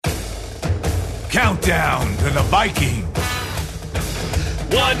Countdown to the Viking.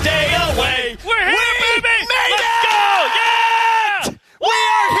 1 day away. We're here, baby! Made Let's it! go! Yeah! We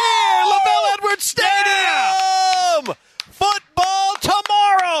are here, LaVelle Edwards Stadium! Football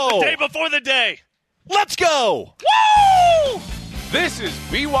tomorrow! Day before the day. Let's go! Woo! This is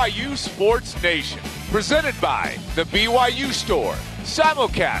BYU Sports Nation, presented by the BYU Store.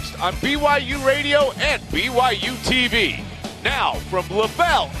 Simulcast on BYU Radio and BYU TV. Now from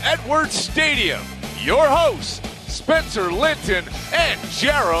LaVelle Edwards Stadium, your hosts, Spencer Linton and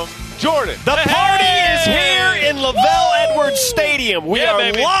Jerem Jordan. The party is here in LaVelle Edwards Stadium. We are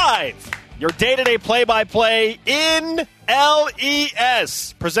baby. live. Your day-to-day play-by-play in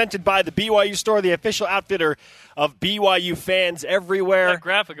LES. Presented by the BYU Store, the official outfitter of BYU fans everywhere. That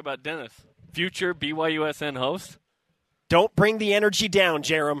graphic about Dennis, future BYUSN host. Don't bring the energy down,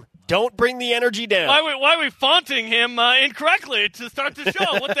 Jerem. Don't bring the energy down. Why are we fonting him incorrectly to start the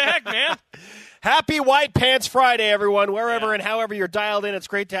show? What the heck, man? Happy White Pants Friday, everyone. Wherever and however you're dialed in, it's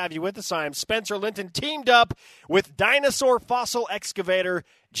great to have you with us. I am Spencer Linton, teamed up with dinosaur fossil excavator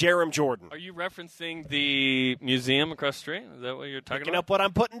Jerem Jordan. Are you referencing the museum across the street? Is that what you're talking Picking about? up what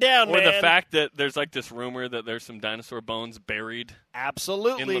I'm putting down, Or man. the fact that there's like this rumor that there's some dinosaur bones buried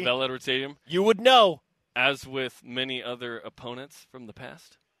Absolutely. in LaVelle Edwards Stadium, You would know. as with many other opponents from the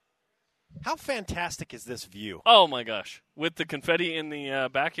past. How fantastic is this view? Oh, my gosh. With the confetti in the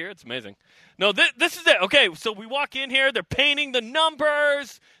back here, it's amazing. No, this is it. Okay, so we walk in here. They're painting the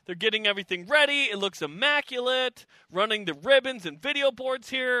numbers. They're getting everything ready. It looks immaculate. Running the ribbons and video boards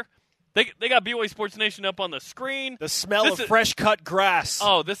here. They got BYU Sports Nation up on the screen. The smell This of is- fresh-cut grass.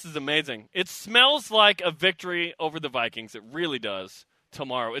 Oh, this is amazing. It smells like a victory over the Vikings. It really does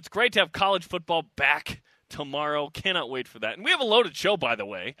tomorrow. It's great to have college football back tomorrow. Cannot wait for that. And we have a loaded show, by the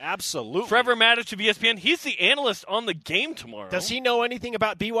way. Absolutely. Trevor Maddich of ESPN, he's the analyst on the game tomorrow. Does he know anything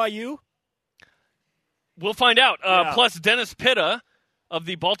about BYU? We'll find out. Yeah. Plus, Dennis Pitta of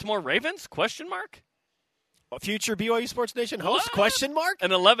the Baltimore Ravens, question mark? A future BYU Sports Nation host, What? question mark?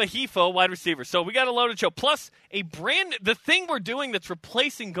 And Aleva Hifo, wide receiver. So we got a loaded show. Plus, the thing we're doing that's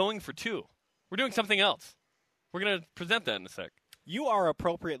replacing Going for Two. We're doing something else. We're going to present that in a sec. You are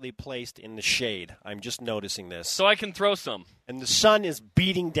appropriately placed in the shade. I'm just noticing this. So I can throw some. And the sun is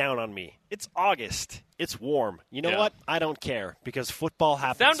beating down on me. It's August. It's warm. You know Yeah. what? I don't care because football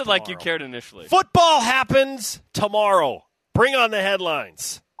happens Sounded like you tomorrow. cared initially. Football happens tomorrow. Bring on the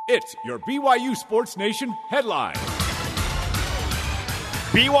headlines. It's your BYU Sports Nation headline.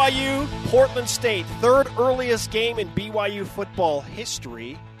 BYU, Portland State, third earliest game in BYU football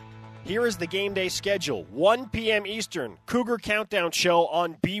history. Here is the game day schedule. 1 p.m. Eastern, Cougar Countdown Show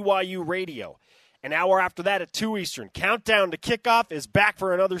on BYU Radio. An hour after that at 2 Eastern. Countdown to Kickoff is back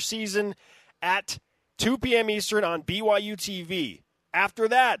for another season at 2 p.m. Eastern on BYU TV. After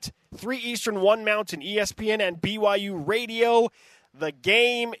that, 3 Eastern, 1 Mountain, ESPN and BYU Radio. The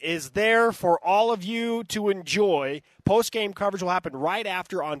game is there for all of you to enjoy. Post-game coverage will happen right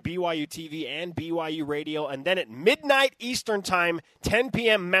after on BYU TV and BYU Radio. And then at midnight Eastern Time, 10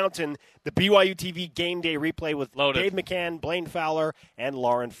 p.m. Mountain, the BYU TV Game Day replay with Loaded. Dave McCann, Blaine Fowler, and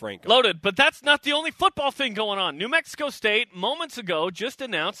Lauren Franco. Loaded, but that's not the only football thing going on. New Mexico State, moments ago, just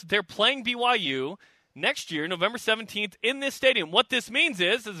announced they're playing BYU next year, November 17th, in this stadium. What this means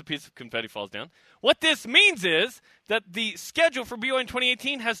is, as a piece of confetti falls down, what this means is that the schedule for BYU in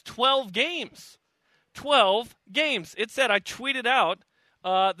 2018 has 12 games. 12 games. It said, I tweeted out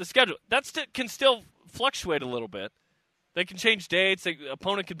the schedule. That can still fluctuate a little bit. They can change dates. The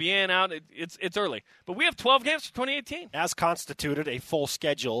opponent could be in, out. It's early. But we have 12 games for 2018. As constituted a full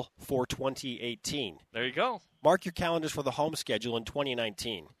schedule for 2018. There you go. Mark your calendars for the home schedule in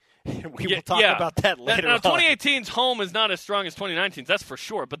 2019. We Yeah, will talk yeah. about that later Now, on. 2018's home is not as strong as 2019's, that's for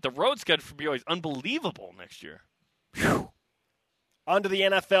sure. But the road schedule for BYU is unbelievable next year. On to the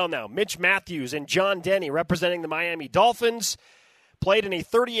NFL now. Mitch Matthews and John Denny representing the Miami Dolphins played in a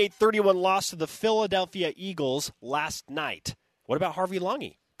 38-31 loss to the Philadelphia Eagles last night. What about Harvey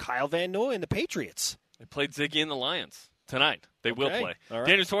Lungy, Kyle Van Noy, and the Patriots? They played Ziggy and the Lions tonight. They will Okay. play. All right.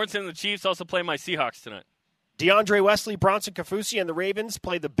 Daniel Sorensen and the Chiefs also play my Seahawks tonight. DeAndre Wesley, Bronson Kafusi, and the Ravens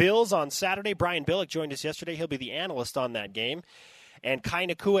played the Bills on Saturday. Brian Billick joined us yesterday. He'll be the analyst on that game. And Kai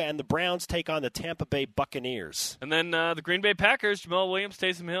Nakua and the Browns take on the Tampa Bay Buccaneers. And then the Green Bay Packers, Jamal Williams,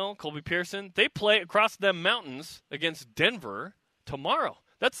 Taysom Hill, Colby Pearson, they play across the mountains against Denver tomorrow.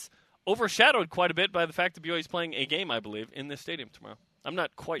 That's overshadowed quite a bit by the fact that BYU is playing a game, I believe, in this stadium tomorrow. I'm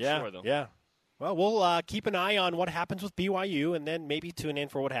not quite sure, though. Yeah. Well, we'll keep an eye on what happens with BYU and then maybe tune in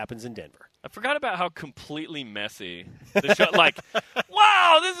for what happens in Denver. I forgot about how completely messy the show. Like,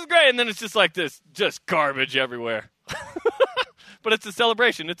 wow, this is great, and then it's just like this, just garbage everywhere. But it's a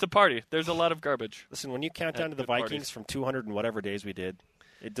celebration. It's a party. There's a lot of garbage. Listen, when you count down to the Good Vikings parties. from 200 and whatever days we did,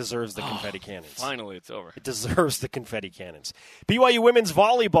 it deserves the confetti cannons. Finally, it's over. It deserves the confetti cannons. BYU women's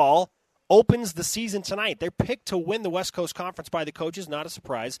volleyball opens the season tonight. They're picked to win the West Coast Conference by the coaches, not a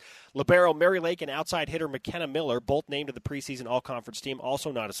surprise. Libero Mary Lake and outside hitter McKenna Miller, both named to the preseason all-conference team,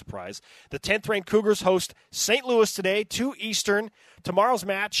 also not a surprise. The 10th-ranked Cougars host St. Louis today, 2 Eastern. Tomorrow's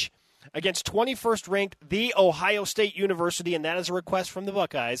match against 21st-ranked The Ohio State University, and that is a request from the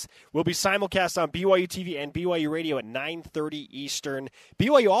Buckeyes, will be simulcast on BYU TV and BYU Radio at 9:30 Eastern.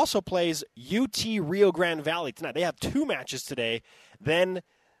 BYU also plays UT Rio Grande Valley tonight. They have 2 matches today. Then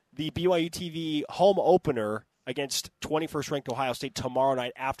the BYU TV home opener against 21st-ranked Ohio State tomorrow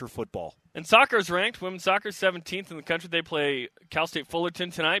night after football. And soccer's ranked. Women's soccer 17th in the country. They play Cal State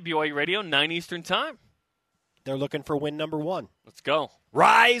Fullerton tonight, BYU Radio, 9 Eastern time. They're looking for win number 1. Let's go.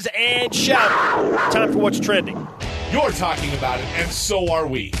 Rise and shout. Time for What's Trending. You're talking about it, and so are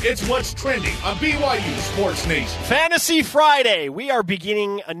we. It's What's Trending on BYU Sports Nation. Fantasy Friday. We are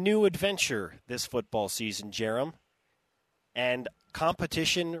beginning a new adventure this football season, Jerem. And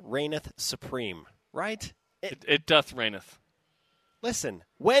competition reigneth supreme, right? It doth reigneth. Listen,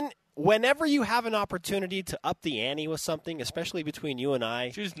 whenever you have an opportunity to up the ante with something, especially between you and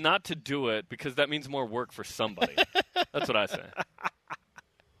I, Choose not to do it because that means more work for somebody. That's what I say.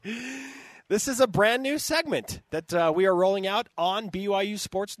 this is a brand new segment that we are rolling out on BYU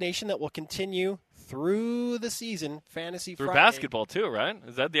Sports Nation that will continue through the season, Fantasy Through Friday. basketball too, right?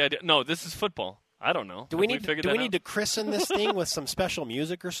 Is that the idea? No, this is football. I don't know. Do we Have need figured that to out? christen this thing with some special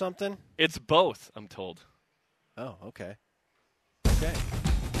music or something? It's both, I'm told. Oh, okay.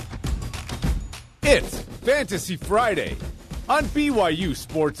 It's Fantasy Friday on BYU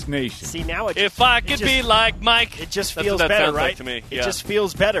Sports Nation. See, now If I could be like Mike. it just That's feels what that better, sounds right? like to me. It Yeah. just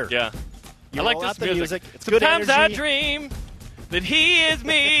feels better. Yeah. You I like roll this out the music. It's good Sometimes I energy. dream that he is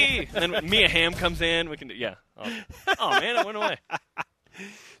me. And then Mia Hamm comes in. We can do, yeah. Oh man, it went away.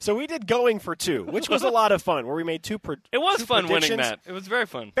 So we did Going for Two, which was a lot of fun, where we made two It was two fun winning predictions. that. It was very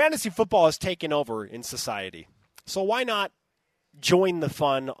fun. Fantasy football has taken over in society. So why not join the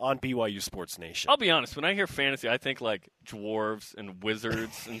fun on BYU Sports Nation? I'll be honest. When I hear fantasy, I think like dwarves and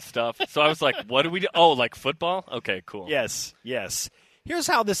wizards and stuff. So I was like, what do we do? Oh, like football? Okay, cool. Yes. Here's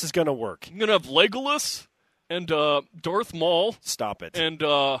how this is going to work. I'm going to have Legolas and Darth Maul Stop it. and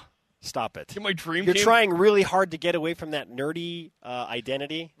Stop it. get my dream You're team. trying really hard to get away from that nerdy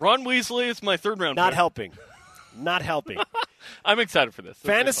identity. Ron Weasley is my third round Not pick. helping. Not helping. I'm excited for this. This will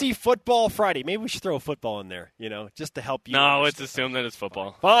be Fantasy Football Friday. Maybe we should throw a football in there, just to help you. fun. No, understand. it's assumed that it's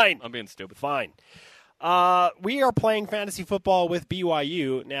football. Fine. I'm being stupid. Fine. We are playing fantasy football with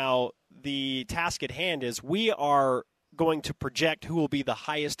BYU. Now, the task at hand is we are going to project who will be the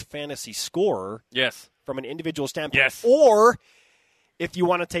highest fantasy scorer Yes. from an individual standpoint. Yes. Or if you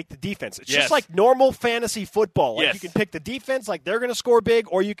want to take the defense. It's Yes. just like normal fantasy football. Like Yes. you can pick the defense, like they're going to score big,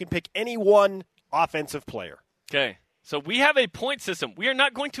 or you can pick any one offensive player. Okay. So we have a point system. We are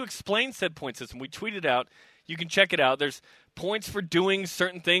not going to explain said point system. We tweeted out. You can check it out. There's points for doing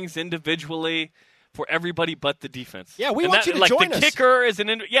certain things individually for everybody but the defense. Yeah, we And want you to like join the us. kicker is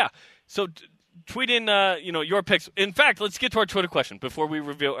yeah. So tweet in your picks. In fact, let's get to our Twitter question before we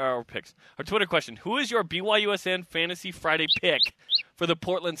reveal our picks. Our Twitter question: who is your BYUSN Fantasy Friday pick for the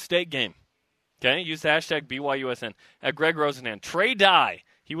Portland State game? Okay, use the hashtag BYUSN. At Greg Rosenhan, Trey Dye.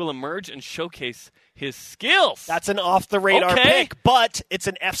 He will emerge and showcase his skills. That's an off-the-radar Okay. pick, but it's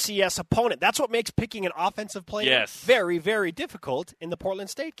an FCS opponent. That's what makes picking an offensive player Yes. very, very difficult in the Portland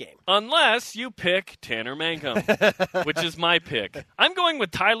State game. Unless you pick Tanner Mangum, which is my pick. I'm going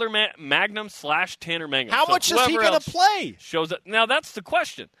with Tyler Magnum / Tanner Mangum. How So much is he whoever going else to play? Shows up. Now that's the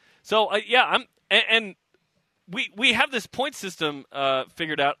question. So we have this point system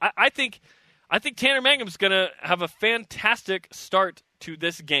figured out. I think Tanner Mangum's going to have a fantastic start to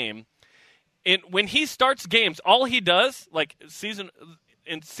this game. When he starts games, all he does, like season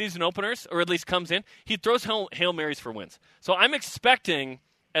openers, or at least comes in, he throws Hail Marys for wins. So I'm expecting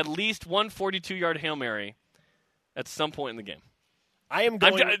at least one 42-yard Hail Mary at some point in the game. I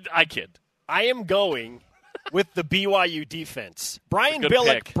kid. I am going with the BYU defense. Brian Good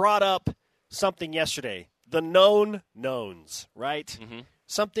Billick pick. brought up something yesterday. The known knowns, right? Mm-hmm.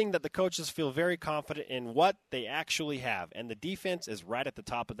 Something that the coaches feel very confident in what they actually have. And the defense is right at the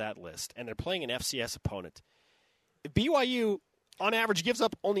top of that list. And they're playing an FCS opponent. If BYU, on average, gives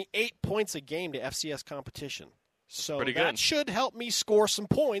up only 8 points a game to FCS competition. So Pretty that good. should help me score some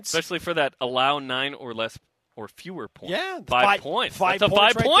points. Especially for that allow 9 or less or fewer points. Yeah, 5 points. That's That's a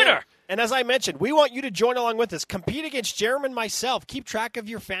points right 5-pointer. there. And as I mentioned, we want you to join along with us. Compete against Jeremy and myself. Keep track of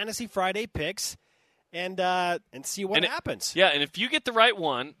your Fantasy Friday picks and see what happens. Yeah, and if you get the right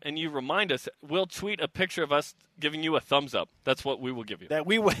one and you remind us, we'll tweet a picture of us giving you a thumbs up. That's what we will give you. That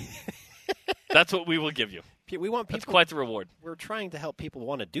we will. That's what we will give you. We want people. That's quite the reward. We're trying to help people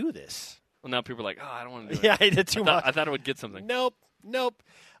want to do this. Well, now people are like, oh, I don't want to do it. Yeah, I did too much. I thought I would get something. Nope.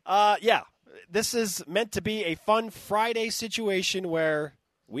 Yeah, this is meant to be a fun Friday situation where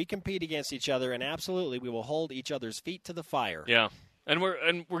we compete against each other, and absolutely we will hold each other's feet to the fire. Yeah, and we're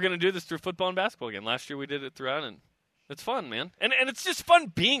going to do this through football and basketball again. Last year we did it throughout, and it's fun, man. And it's just fun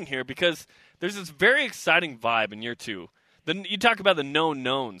being here because there's this very exciting vibe in year two. Then you talk about the known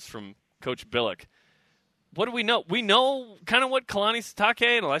knowns from Coach Billick. What do we know? We know kind of what Kalani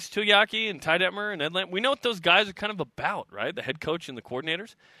Sitake and Alexis Tuiaki and Ty Detmer and Ed Lamb, we know what those guys are kind of about, right? The head coach and the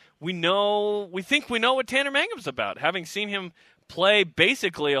coordinators. We think we know what Tanner Mangum's about, having seen him play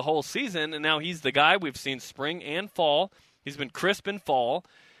basically a whole season, and now he's the guy we've seen spring and fall. He's been crisp in fall.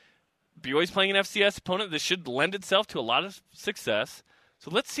 BYU's playing an FCS opponent. This should lend itself to a lot of success. So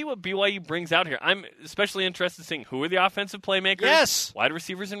let's see what BYU brings out here. I'm especially interested in seeing who are the offensive playmakers, yes, wide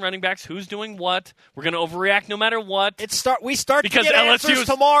receivers and running backs, who's doing what. We're going to overreact no matter what. We start because to get answers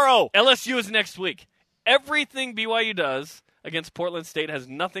tomorrow. LSU is next week. Everything BYU does against Portland State has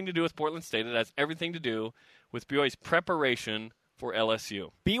nothing to do with Portland State. It has everything to do with BYU's preparation for LSU.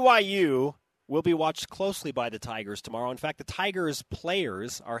 BYU will be watched closely by the Tigers tomorrow. In fact, the Tigers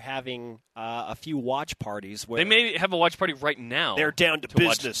players are having a few watch parties. Where they may have a watch party right now. They're down to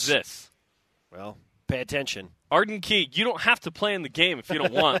business. Watch this. Well, pay attention. Arden Key, you don't have to play in the game if you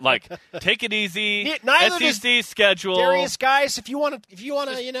don't want. Take it easy. Neither SEC schedule. Darius, guys, if you want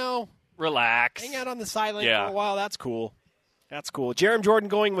to, relax. Hang out on the sideline for a while. That's cool. Jerem Jordan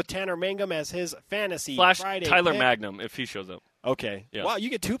going with Tanner Mangum as his fantasy Friday Tyler pick. Magnum if he shows up. Okay. Yeah. Wow, you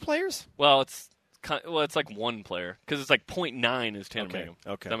get two players? Well, it's like one player because it's like 0.9 is Tanner Mangum.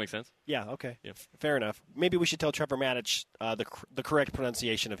 Okay. Does that make sense? Yeah. Okay. Yeah. Fair enough. Maybe we should tell Trevor Matich the correct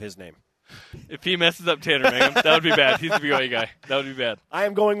pronunciation of his name. If he messes up Tanner Mangum, that would be bad. He's the BYU guy. That would be bad. I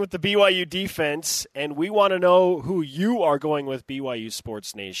am going with the BYU defense, and we want to know who you are going with, BYU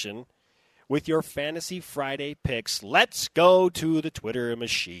Sports Nation, with your Fantasy Friday picks. Let's go to the Twitter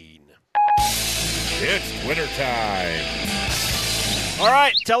machine. It's Twitter time. All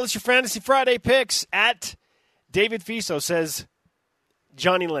right, tell us your Fantasy Friday picks. At David Fiso says,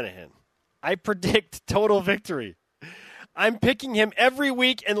 Johnny Linehan, I predict total victory. I'm picking him every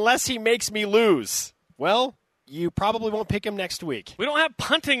week unless he makes me lose. Well, you probably won't pick him next week. We don't have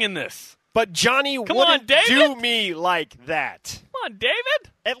punting in this. But Johnny wouldn't do me like that. Come on,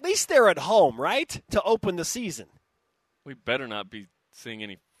 David. At least they're at home, right? To open the season. We better not be seeing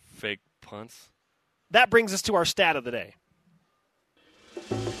any fake punts. That brings us to our stat of the day.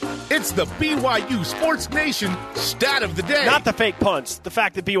 It's the BYU Sports Nation stat of the day. Not the fake punts, the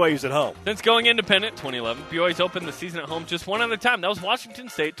fact that BYU's at home. Since going independent, 2011, BYU's opened the season at home just one other time. That was Washington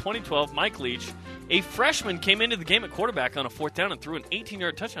State, 2012. Mike Leach, a freshman, came into the game at quarterback on a 4th down and threw an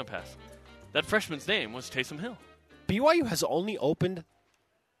 18-yard touchdown pass. That freshman's name was Taysom Hill. BYU has only opened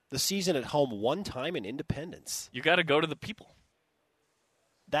the season at home one time in Independence. You got to go to the people.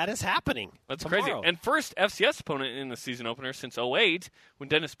 That is happening. That's tomorrow. Crazy. And first FCS opponent in the season opener since 2008 when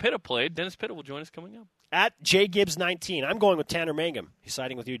Dennis Pitta played. Dennis Pitta will join us coming up. At JGibbs19, I'm going with Tanner Mangum. He's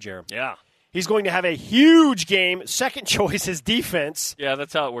siding with you, Jerem. Yeah. He's going to have a huge game. Second choice is defense. Yeah,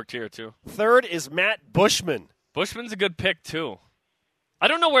 that's how it worked here, too. Third is Matt Bushman. Bushman's a good pick, too. I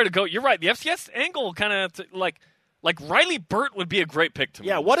don't know where to go. You're right. The FCS angle kind of like Riley Burt would be a great pick to me.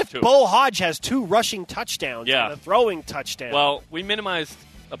 Yeah, what if Bo Hodge has 2 rushing touchdowns and a throwing touchdown? Well, we minimized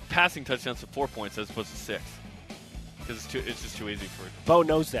a passing touchdown to 4 points as opposed to 6 because it's just too easy for it. Bo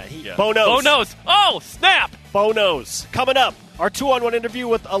knows that. Bo knows. Bo knows. Oh, snap! Bo knows. Coming up, our 2-on-1 interview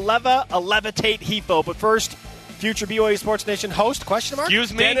with Aleva Tate Hefo. But first, future BYU Sports Nation host, question mark?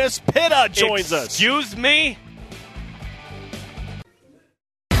 Excuse me? Dennis Pitta joins us. Excuse me?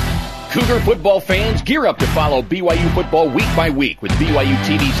 Cougar football fans, gear up to follow BYU football week by week with BYU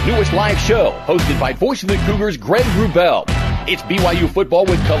TV's newest live show, hosted by voice of the Cougars Greg Wrubell. It's BYU football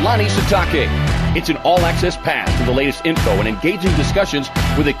with Kalani Sitake. It's an all-access pass to the latest info and engaging discussions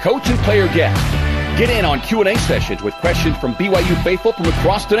with a coach and player guest. Get in on Q&A sessions with questions from BYU faithful from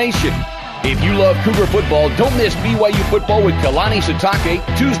across the nation. If you love Cougar football, don't miss BYU football with Kalani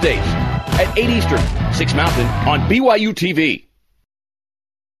Sitake Tuesdays at 8 Eastern, 6 Mountain on BYU TV.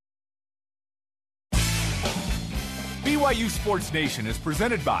 BYU Sports Nation is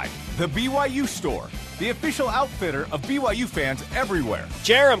presented by The BYU Store, the official outfitter of BYU fans everywhere.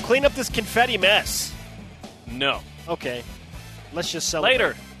 Jerem, clean up this confetti mess. No. Okay. Let's just celebrate.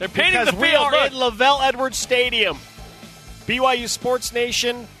 Later. They're painting because the field. we are Look. in Lavelle Edwards Stadium. BYU Sports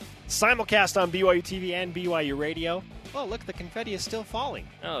Nation Simulcast on BYU TV and BYU Radio. Oh, look, the confetti is still falling.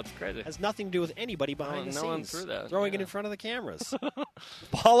 Oh, it's crazy. Has nothing to do with anybody behind the no scenes. one threw that. Throwing it in front of the cameras.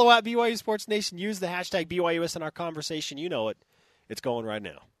 Follow at BYU Sports Nation. Use the hashtag BYUS in our conversation. You know it. It's going right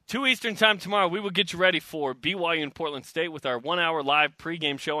now. 2 Eastern time tomorrow, we will get you ready for BYU and Portland State with our 1-hour live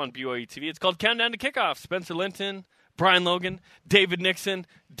pregame show on BYU TV. It's called Countdown to Kickoff. Spencer Linton, Brian Logan, David Nixon,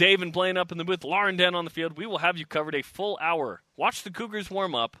 Dave and Blaine up in the booth, Lauren Den on the field. We will have you covered a full hour. Watch the Cougars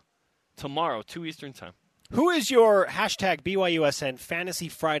warm up tomorrow, 2 Eastern time. Who is your hashtag BYUSN Fantasy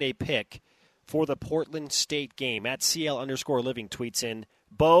Friday pick for the Portland State game? At CL_living tweets in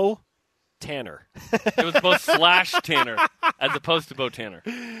Bo Tanner. It was Bo / Tanner as opposed to Bo Tanner,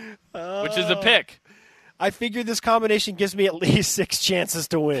 which is a pick. I figured this combination gives me at least 6 chances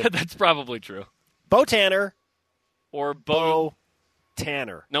to win. That's probably true. Bo Tanner or Bo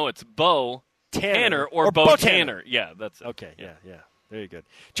Tanner. No, it's Bo Tanner or Bo Bo Tanner. Tanner. Yeah, that's it. Okay, yeah. Very good.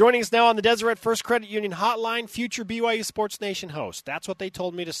 Joining us now on the Deseret First Credit Union Hotline, future BYU Sports Nation host. That's what they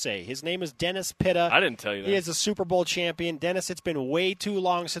told me to say. His name is Dennis Pitta. I didn't tell you that. He is a Super Bowl champion. Dennis, it's been way too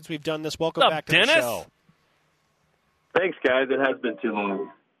long since we've done this. Welcome What's back up, to Dennis? the show. Thanks, guys. It has been too long.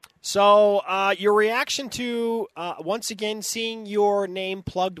 So your reaction to, once again, seeing your name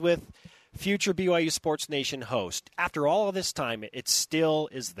plugged with future BYU Sports Nation host. After all of this time, it still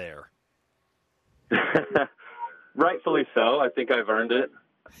is there. Rightfully so. I think I've earned it.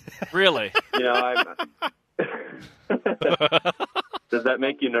 Really? You know, Does that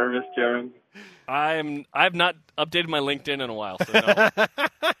make you nervous, Jeremy? I've not updated my LinkedIn in a while, so no.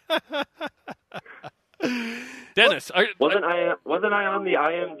 Dennis, wasn't I on the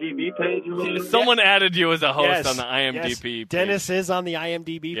IMDb page? Someone added you as a host Yes, on the IMDb yes. page. Dennis is on the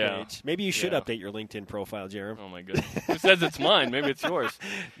IMDb Yeah. page. Maybe you should Yeah. update your LinkedIn profile, Jeremy. Oh my goodness! Who says it's mine? Maybe it's yours.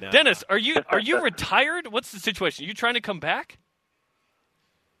 No. Dennis, are you retired? What's the situation? Are you trying to come back?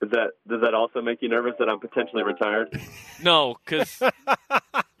 Does that also make you nervous that I'm potentially retired? No, because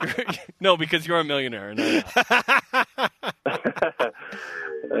you're a millionaire. No.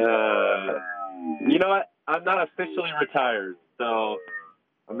 You know what? I'm not officially retired, so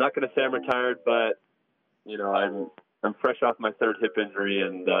I'm not going to say I'm retired, but you know, I'm fresh off my 3rd hip injury,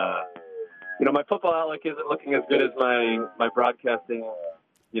 and you know, my football outlook isn't looking as good as my broadcasting,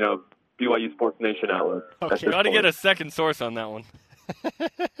 you know, BYU Sports Nation outlook. Okay. You ought to get a second source on that one.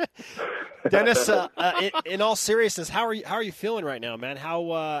 Dennis, in all seriousness, how are you feeling right now, man?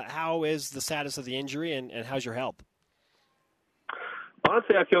 How is the status of the injury, and how's your health?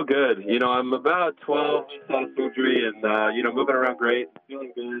 Honestly, I feel good. You know, I'm about 12 weeks out of surgery and, you know, moving around great,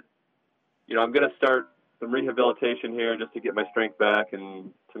 feeling good. You know, I'm going to start some rehabilitation here just to get my strength back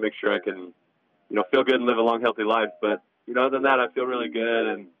and to make sure I can, you know, feel good and live a long, healthy life. But, you know, other than that, I feel really good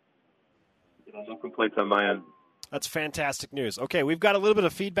and, you know, no complaints on my end. That's fantastic news. Okay, we've got a little bit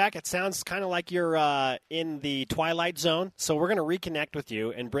of feedback. It sounds kind of like you're in the twilight zone, so we're going to reconnect with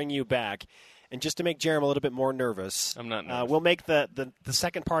you and bring you back. And just to make Jeremy a little bit more nervous, I'm not nervous. We'll make the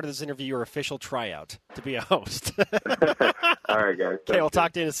second part of this interview your official tryout to be a host. All right, guys. Okay, we'll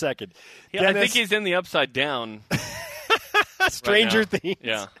talk to you in a second. Yeah, I think he's in the Upside Down. Stranger right now. Things.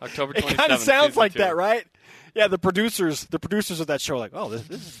 Yeah, October 27th. It kind of sounds like 2. that, right? Yeah, the producers of that show are like, oh,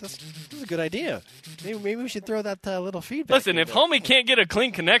 this is a good idea. Maybe we should throw that little feedback. Listen, if Homie can't get a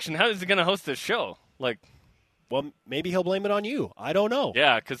clean connection, how is he going to host this show? Like, well, maybe he'll blame it on you. I don't know.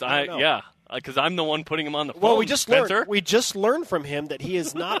 yeah, because I'm the one putting him on the phone. Well, we Spencer. just learned from him that he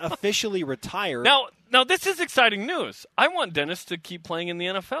is not officially retired. Now this is exciting news. I want Dennis to keep playing in the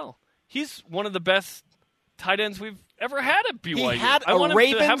NFL. He's one of the best tight ends we've ever had at BYU. He had I want a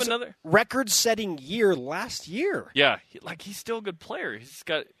him to have Ravens another record-setting year last year. Yeah, he's still a good player. He's just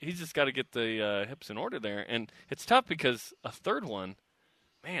got to get the hips in order there, and it's tough because a third one,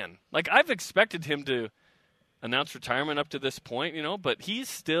 man. Like I've expected him to announce retirement up to this point, you know, but he's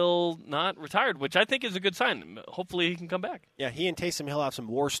still not retired, which I think is a good sign. Hopefully, he can come back. Yeah, he and Taysom Hill have some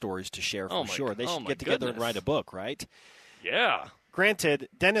war stories to share for sure. They should get together and write a book, right? Yeah. Granted,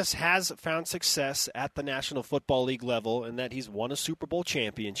 Dennis has found success at the National Football League level in that he's won a Super Bowl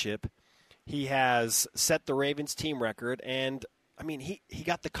championship. He has set the Ravens team record, and, I mean, he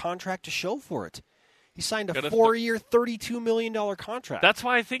got the contract to show for it. He signed a 4-year, $32 million contract. That's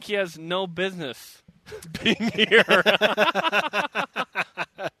why I think he has no business being here.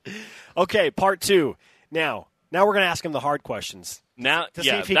 Okay, part 2. Now we're going to ask him the hard questions. Now, to see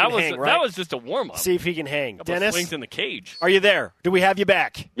if he can hang, right? That was just a warm-up. See if he can hang. Couple Dennis, swings in the cage. are you there? Do we have you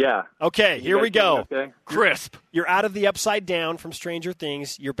back? Yeah. Okay, here we go. Okay? Crisp. You're out of the Upside Down from Stranger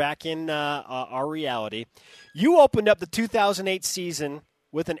Things. You're back in our reality. You opened up the 2008 season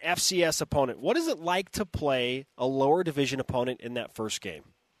with an FCS opponent. What is it like to play a lower division opponent in that first game?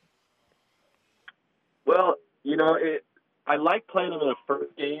 Well, I like playing them in a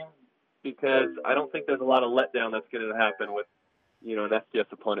first game because I don't think there's a lot of letdown that's going to happen with, an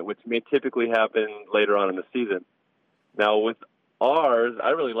FCS opponent, which may typically happen later on in the season. Now, with ours, I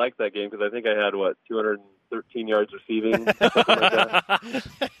really like that game because I think I had, 213 yards receiving, something like that.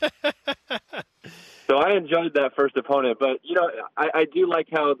 So I enjoyed that first opponent. But, I do like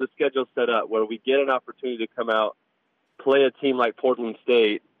how the schedule's set up, where we get an opportunity to come out, play a team like Portland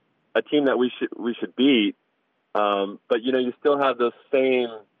State, a team that we should beat. But, you still have those same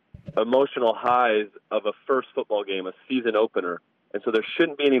emotional highs of a first football game, a season opener. And so there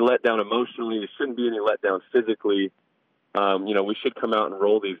shouldn't be any letdown emotionally. There shouldn't be any letdown physically. We should come out and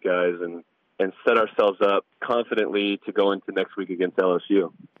roll these guys and set ourselves up confidently to go into next week against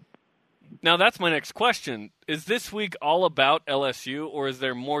LSU. Now, that's my next question. Is this week all about LSU, or is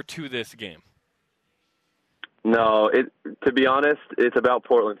there more to this game? No, to be honest, it's about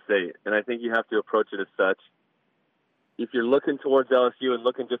Portland State, and I think you have to approach it as such. If you're looking towards LSU and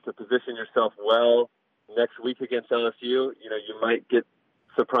looking just to position yourself well next week against LSU, you might get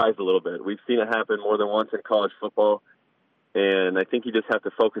surprised a little bit. We've seen it happen more than once in college football, and I think you just have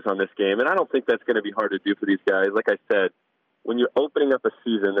to focus on this game. And I don't think that's going to be hard to do for these guys. Like I said, when you're opening up a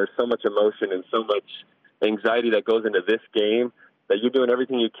season, there's so much emotion and so much anxiety that goes into this game that you're doing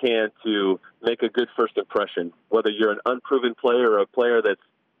everything you can to make a good first impression. Whether you're an unproven player or a player that's,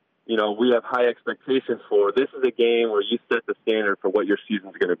 we have high expectations for, this is a game where you set the standard for what your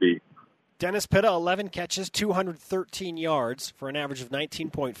season's going to be. Dennis Pitta, 11 catches, 213 yards for an average of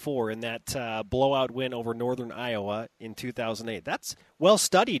 19.4 in that blowout win over Northern Iowa in 2008. That's well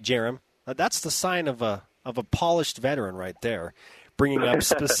studied, Jerem. That's the sign of a polished veteran right there, bringing up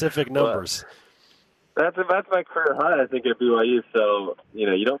specific numbers. That's my career high, I think, at BYU. So,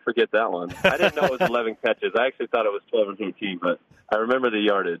 you don't forget that one. I didn't know it was 11 catches. I actually thought it was 12 or 13, but I remember the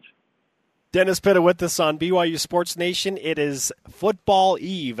yardage. Dennis Pitta with us on BYU Sports Nation. It is football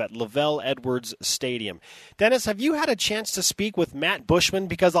eve at Lavelle Edwards Stadium. Dennis, have you had a chance to speak with Matt Bushman?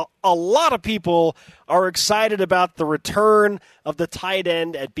 Because a lot of people are excited about the return of the tight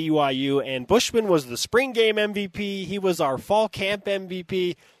end at BYU, and Bushman was the spring game MVP. He was our fall camp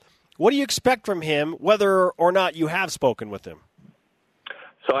MVP. What do you expect from him, whether or not you have spoken with him?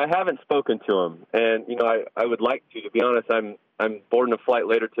 So I haven't spoken to him, and I would like to. To be honest, I'm boarding a flight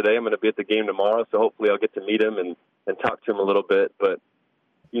later today. I'm going to be at the game tomorrow, so hopefully I'll get to meet him and talk to him a little bit. But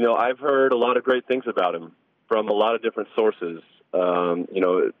I've heard a lot of great things about him from a lot of different sources.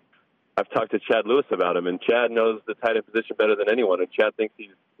 I've talked to Chad Lewis about him, and Chad knows the tight end position better than anyone. And Chad thinks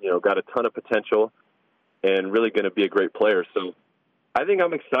he's got a ton of potential and really going to be a great player. So I think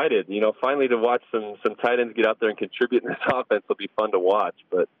I'm excited, finally to watch some tight ends get out there and contribute in this offense. Will be fun to watch.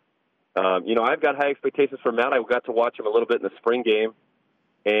 But, I've got high expectations for Matt. I got to watch him a little bit in the spring game,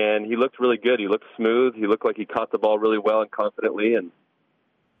 and he looked really good. He looked smooth. He looked like he caught the ball really well and confidently, and,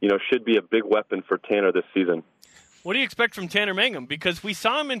 should be a big weapon for Tanner this season. What do you expect from Tanner Mangum? Because we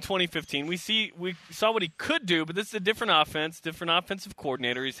saw him in 2015. We saw what he could do, but this is a different offense, different offensive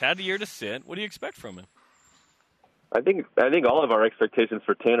coordinator. He's had a year to sit. What do you expect from him? I think all of our expectations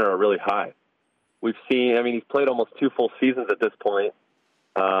for Tanner are really high. We've seen, he's played almost 2 full seasons at this point.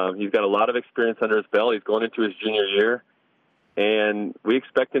 He's got a lot of experience under his belt. He's going into his junior year, and we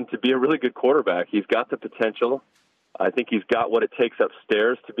expect him to be a really good quarterback. He's got the potential. I think he's got what it takes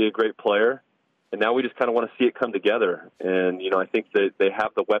upstairs to be a great player, and now we just kind of want to see it come together. And, I think that they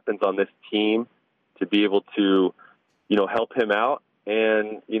have the weapons on this team to be able to, help him out.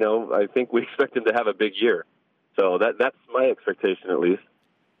 And, I think we expect him to have a big year. So that's my expectation, at least.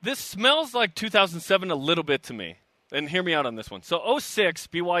 This smells like 2007 a little bit to me. And hear me out on this one. So 2006,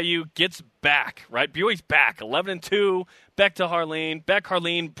 BYU gets back, right? BYU's back, 11-2, back to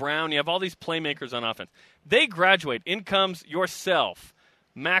Harline, Brown. You have all these playmakers on offense. They graduate. In comes yourself,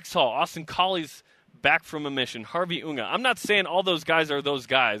 Max Hall, Austin Colley's back from a mission, Harvey Unga. I'm not saying all those guys are those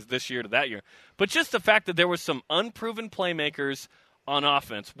guys this year to that year, but just the fact that there were some unproven playmakers on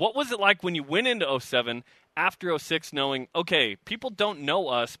offense. What was it like when you went into 2007 after 2006 knowing, okay, people don't know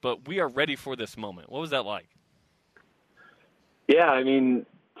us, but we are ready for this moment? What was that like? Yeah,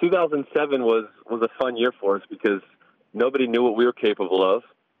 2007 was a fun year for us because nobody knew what we were capable of.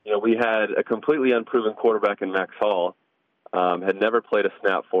 We had a completely unproven quarterback in Max Hall, had never played a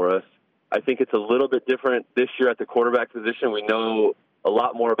snap for us. I think it's a little bit different this year at the quarterback position. We know a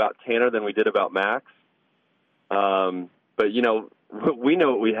lot more about Tanner than we did about Max. But, we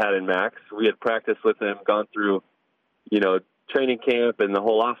know what we had in Max. We had practiced with him, gone through, training camp and the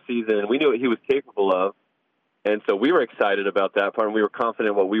whole off season. We knew what he was capable of. And so we were excited about that part, and we were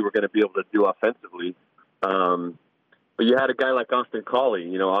confident what we were going to be able to do offensively. But you had a guy like Austin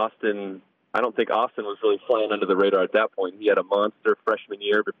Colley. Austin I don't think Austin was really flying under the radar at that point. He had a monster freshman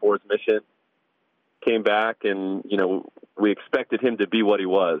year before his mission, came back, and, we expected him to be what he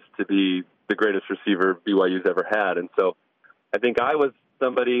was, to be the greatest receiver BYU's ever had. And so I think I was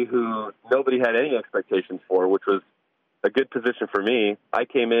somebody who nobody had any expectations for, which was a good position for me. I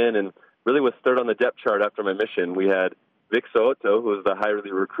came in and really was third on the depth chart after my mission. We had Vic So'oto, who was the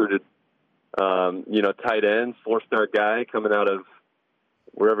highly recruited, tight end, 4-star guy coming out of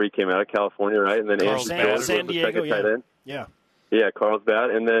wherever he came out of, California, right? And then Andrew George was the second tight end. Yeah,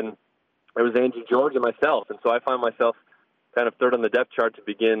 Carlsbad. And then there was Andrew George and myself. And so I found myself kind of third on the depth chart to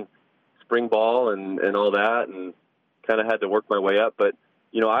begin spring ball and all that, and kind of had to work my way up. But,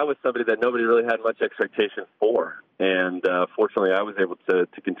 I was somebody that nobody really had much expectation for. And fortunately, I was able to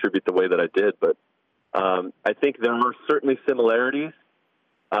contribute the way that I did. But I think there are certainly similarities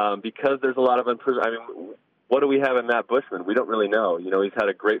because there's a lot of improvement. I mean, what do we have in Matt Bushman? We don't really know. He's had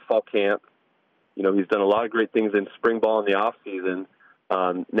a great fall camp. He's done a lot of great things in spring ball in the off season.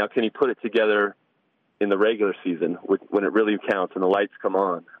 Now, can he put it together in the regular season when it really counts and the lights come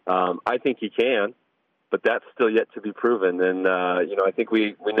on? I think he can, but that's still yet to be proven. And, I think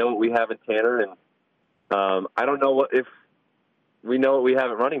we know what we have in Tanner, and I don't know if we know what we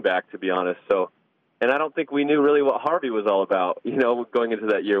have at running back, to be honest. And I don't think we knew really what Harvey was all about, going into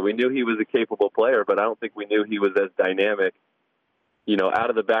that year. We knew he was a capable player, but I don't think we knew he was as dynamic, out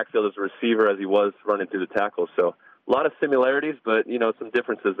of the backfield as a receiver as he was running through the tackles. So a lot of similarities, but, some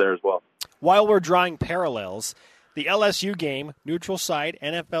differences there as well. While we're drawing parallels, the LSU game, neutral site,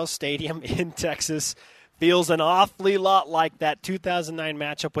 NFL Stadium in Texas, feels an awfully lot like that 2009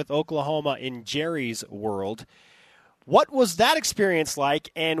 matchup with Oklahoma in Jerry's world. What was that experience like,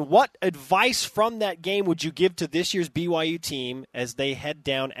 and what advice from that game would you give to this year's BYU team as they head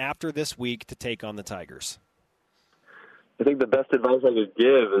down after this week to take on the Tigers? I think the best advice I could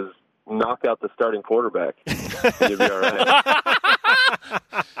give is knock out the starting quarterback. You'll be all right.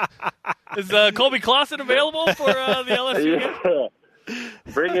 Is Colby Clausen available for the LSU game?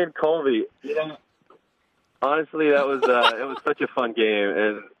 Bring in Colby. Honestly, that was it was such a fun game,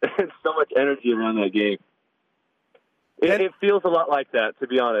 and so much energy around that game. It feels a lot like that, to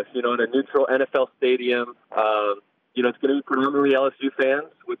be honest. In a neutral NFL stadium, it's going to be predominantly LSU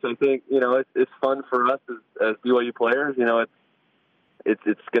fans, which I think it's fun for us as BYU players.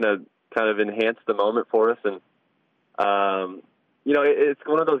 It's going to kind of enhance the moment for us, and it's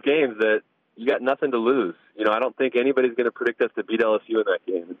one of those games that you got nothing to lose. I don't think anybody's going to predict us to beat LSU in that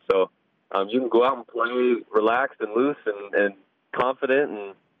game, and so you can go out and play relaxed and loose and confident,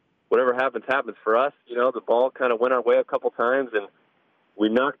 and whatever happens, happens. For us, the ball kind of went our way a couple times, and we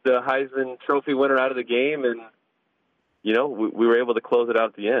knocked the Heisman Trophy winner out of the game, and, we were able to close it out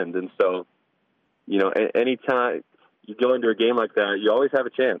at the end. And so, anytime you go into a game like that, you always have a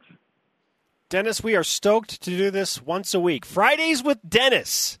chance. Dennis, we are stoked to do this once a week. Fridays with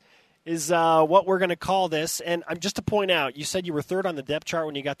Dennis is what we're going to call this. And just to point out, you said you were third on the depth chart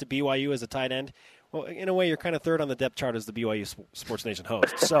when you got to BYU as a tight end. Well, in a way, you're kind of third on the depth chart as the BYU Sports Nation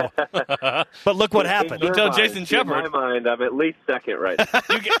host. So, but look what happened. You tell Jason Shepard. In my mind, I'm at least second right now.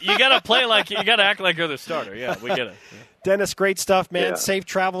 You got to play like you got to act like you're the starter. Yeah, we get it. Yeah. Dennis, great stuff, man. Yeah. Safe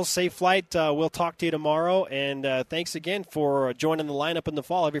travels, safe flight. We'll talk to you tomorrow, and thanks again for joining the lineup in the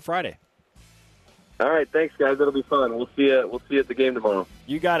fall every Friday. All right, thanks, guys. It'll be fun. We'll see you at the game tomorrow.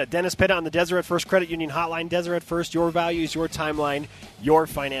 You got it. Dennis Pitta on the Deseret First Credit Union Hotline. Deseret First, your values, your timeline, your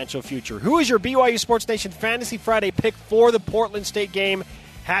financial future. Who is your BYU Sports Nation Fantasy Friday pick for the Portland State game?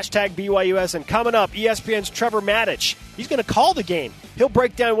 Hashtag BYUS. And coming up, ESPN's Trevor Maddich. He's going to call the game. He'll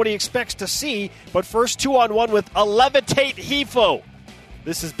break down what he expects to see. But first, 2-on-1 with a Levitate Hefo.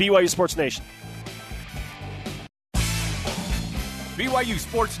 This is BYU Sports Nation. BYU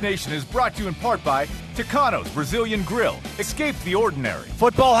Sports Nation is brought to you in part by Tucano's Brazilian Grill. Escape the ordinary.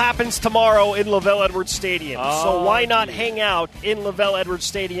 Football happens tomorrow in Lavelle Edwards Stadium. So why not hang out in Lavelle Edwards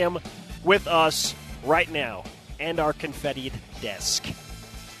Stadium with us right now and our confettied desk?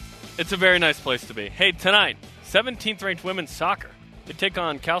 It's a very nice place to be. Hey, tonight, 17th ranked women's soccer. They take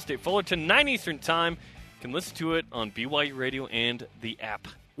on Cal State Fullerton, 9 Eastern time. You can listen to it on BYU Radio and the app.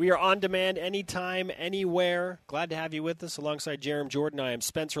 We are on demand anytime, anywhere. Glad to have you with us. Alongside Jerem Jordan, I am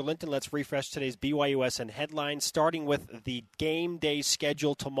Spencer Linton. Let's refresh today's BYUSN headlines, starting with the game day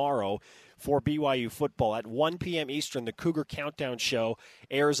schedule tomorrow for BYU football. At 1 p.m. Eastern, the Cougar Countdown Show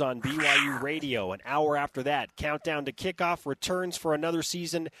airs on BYU Radio. An hour after that, Countdown to Kickoff returns for another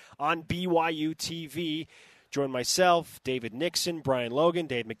season on BYU TV. Join myself, David Nixon, Brian Logan,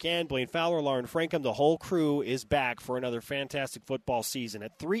 Dave McCann, Blaine Fowler, Lauren Frankham. The whole crew is back for another fantastic football season.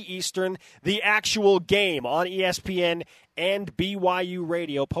 At 3 Eastern, the actual game on ESPN and BYU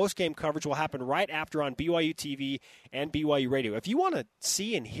Radio. Post-game coverage will happen right after on BYU TV and BYU Radio. If you want to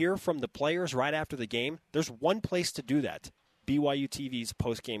see and hear from the players right after the game, there's one place to do that, BYU TV's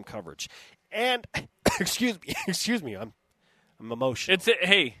post-game coverage. And, excuse me, I'm emotional.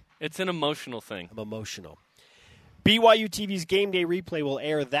 It's an emotional thing. I'm emotional. BYU TV's Game Day replay will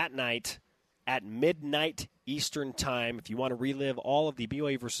air that night at midnight Eastern Time. If you want to relive all of the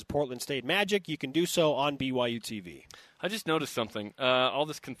BYU versus Portland State magic, you can do so on BYU TV. I just noticed something. All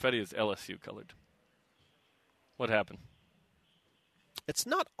this confetti is LSU colored. What happened? It's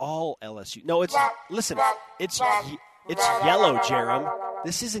not all LSU. No, it's listen. It's yellow, Jerem.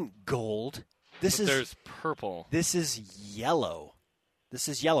 This isn't gold. There's purple. This is yellow. This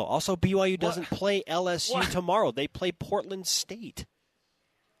is yellow. Also, BYU doesn't play LSU tomorrow. They play Portland State.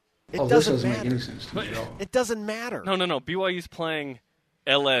 It doesn't matter. Make any sense to me at all. It doesn't matter. No. BYU's playing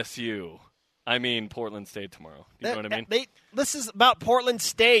LSU. I mean Portland State tomorrow. You know what I mean? This is about Portland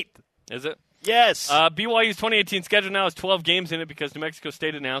State. Is it? Yes. BYU's 2018 schedule now has 12 games in it because New Mexico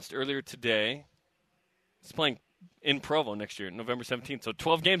State announced earlier today it's playing in Provo next year, November 17th. So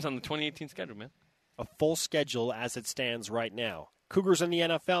 12 games on the 2018 schedule, man. A full schedule as it stands right now. Cougars in the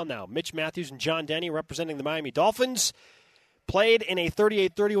NFL now. Mitch Matthews and John Denny representing the Miami Dolphins played in a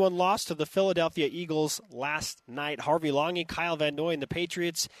 38-31 loss to the Philadelphia Eagles last night. Harvey Long and Kyle Van Noy and the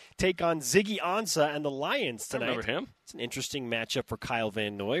Patriots take on Ziggy Ansah and the Lions tonight. I remember him. It's an interesting matchup for Kyle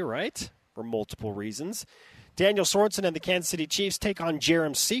Van Noy, right? For multiple reasons. Daniel Sorensen and the Kansas City Chiefs take on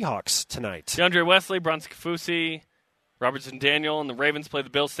Jerem Seahawks tonight. DeAndre Wesley, Bronson Kafusi, Robertson Daniel, and the Ravens play the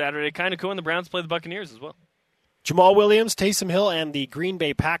Bills Saturday. Kinda and the Browns play the Buccaneers as well. Jamal Williams, Taysom Hill, and the Green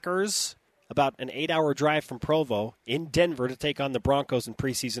Bay Packers, about an 8-hour drive from Provo, in Denver to take on the Broncos in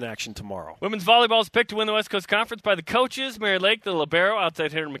preseason action tomorrow. Women's volleyball is picked to win the West Coast Conference by the coaches. Mary Lake, the libero,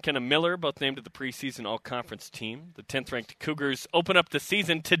 outside hitter McKenna Miller, both named to the preseason all-conference team. The 10th-ranked Cougars open up the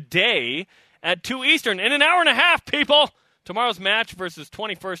season today at 2 Eastern in an hour and a half, people. Tomorrow's match versus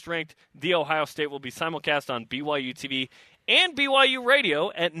 21st-ranked The Ohio State will be simulcast on BYU TV and BYU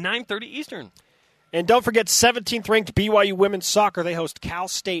Radio at 9:30 Eastern. And don't forget 17th-ranked BYU women's soccer. They host Cal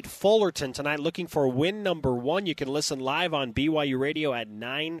State Fullerton tonight, looking for win number 1. You can listen live on BYU Radio at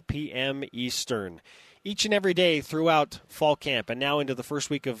 9 p.m. Eastern. Each and every day throughout fall camp and now into the first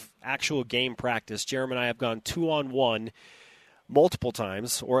week of actual game practice, Jeremy and I have gone 2-on-1 multiple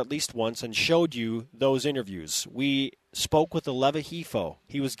times, or at least once, and showed you those interviews. We spoke with Aleva Hifo.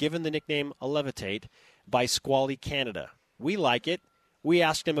 He was given the nickname Alevitate by Squally Canada. We like it. We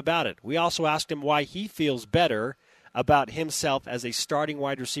asked him about it. We also asked him why he feels better about himself as a starting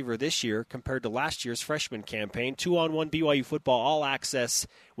wide receiver this year compared to last year's freshman campaign. 2-on-1 BYU football all access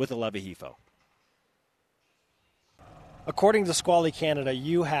with Aleva Hifo. According to Squally Canada,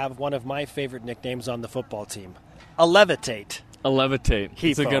 you have one of my favorite nicknames on the football team, Alevitate. Alevitate.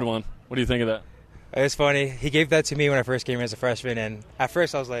 It's a good one. What do you think of that? It's funny. He gave that to me when I first came as a freshman, and at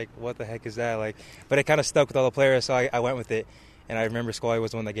first I was like, what the heck is that? But it kind of stuck with all the players, so I went with it. And I remember Squally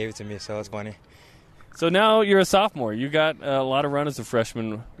was the one that gave it to me, so it's funny. So now you're a sophomore. You got a lot of run as a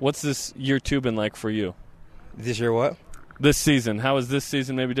freshman. What's this year 2 been like for you? This year what? This season. How is this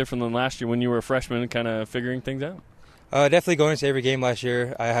season maybe different than last year when you were a freshman and kind of figuring things out? Definitely going into every game last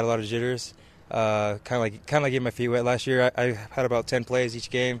year, I had a lot of jitters. Kind of like getting my feet wet last year. I had about 10 plays each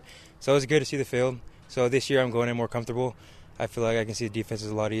game, so it was good to see the field. So this year I'm going in more comfortable. I feel like I can see the defense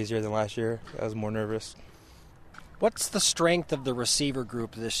is a lot easier than last year. I was more nervous. What's the strength of the receiver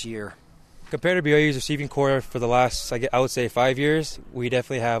group this year? Compared to BYU's receiving core for the last, I would say, 5 years, we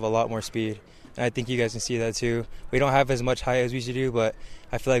definitely have a lot more speed. And I think you guys can see that too. We don't have as much height as we used to do, but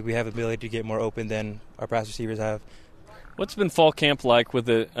I feel like we have the ability to get more open than our pass receivers have. What's been fall camp like with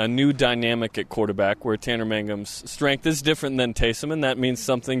a new dynamic at quarterback where Tanner Mangum's strength is different than Taysom, and that means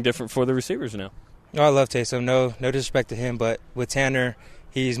something different for the receivers now? Oh, I love Taysom. No disrespect to him, but with Tanner,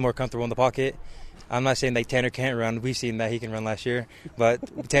 he's more comfortable in the pocket. I'm not saying that Tanner can't run. We've seen that he can run last year,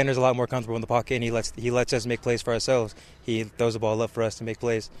 but Tanner's a lot more comfortable in the pocket, and he lets us make plays for ourselves. He throws the ball up for us to make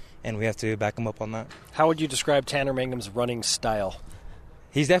plays, and we have to back him up on that. How would you describe Tanner Mangum's running style?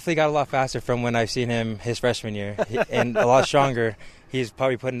 He's definitely got a lot faster from when I've seen him his freshman year, and a lot stronger. He's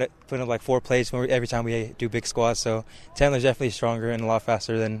probably putting up like 4 plays every time we do big squats. So Tanner's definitely stronger and a lot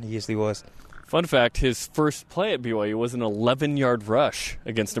faster than he usually was. Fun fact, his first play at BYU was an 11-yard rush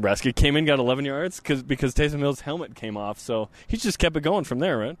against Nebraska. He came in, got 11 yards because Taysom Hill's helmet came off. So he just kept it going from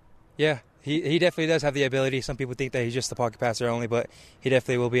there, right? Yeah, He definitely does have the ability. Some people think that he's just a pocket passer only, but he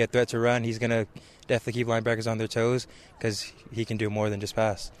definitely will be a threat to run. He's going to definitely keep linebackers on their toes because he can do more than just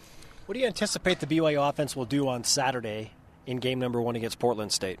pass. What do you anticipate the BYU offense will do on Saturday in game number 1 against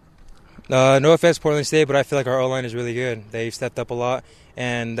Portland State? No offense, Portland State, but I feel like our O-line is really good. They've stepped up a lot,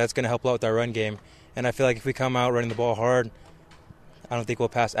 and that's going to help a lot with our run game. And I feel like if we come out running the ball hard, I don't think we'll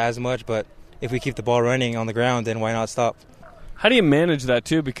pass as much, but if we keep the ball running on the ground, then why not stop? How do you manage that,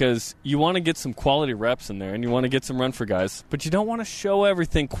 too? Because you want to get some quality reps in there, and you want to get some run for guys, but you don't want to show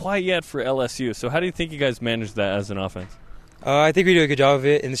everything quite yet for LSU. So how do you think you guys manage that as an offense? I think we do a good job of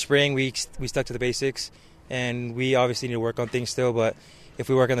it. In the spring, we stuck to the basics, and we obviously need to work on things still, but if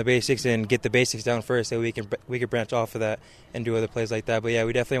we work on the basics and get the basics down first, then we can branch off of that and do other plays like that. But, yeah,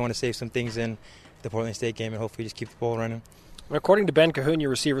 we definitely want to save some things in the Portland State game and hopefully just keep the ball running. According to Ben Cahoon, your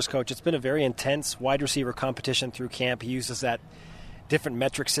receivers coach, it's been a very intense wide receiver competition through camp. He uses that different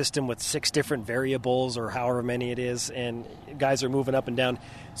metric system with 6 different variables or however many it is, and guys are moving up and down.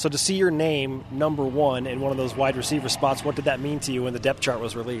 So to see your name number 1 in one of those wide receiver spots, what did that mean to you when the depth chart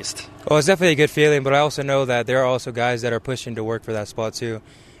was released? Well, it's definitely a good feeling, but I also know that there are also guys that are pushing to work for that spot too.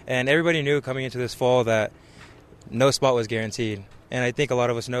 And everybody knew coming into this fall that no spot was guaranteed. And I think a lot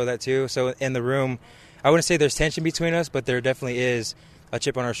of us know that too. So in the room, I wouldn't say there's tension between us, but there definitely is a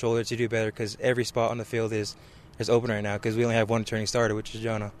chip on our shoulder to do better because every spot on the field is open right now because we only have one returning starter, which is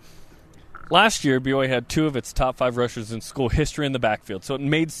Jonah. Last year, BYU had 2 of its top 5 rushers in school history in the backfield, so it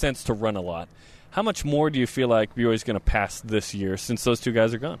made sense to run a lot. How much more do you feel like BYU is going to pass this year since those 2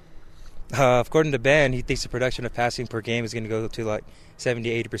 guys are gone? According to Ben, he thinks the production of passing per game is going to go to like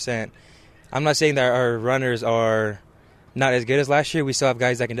 70-80%. I'm not saying that our runners are not as good as last year. We still have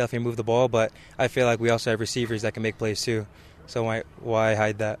guys that can definitely move the ball, but I feel like we also have receivers that can make plays too. So why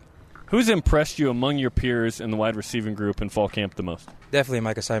hide that? Who's impressed you among your peers in the wide receiving group in fall camp the most? Definitely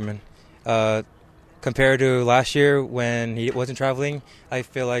Micah Simon. Compared to last year when he wasn't traveling, I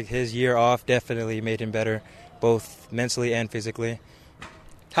feel like his year off definitely made him better, both mentally and physically.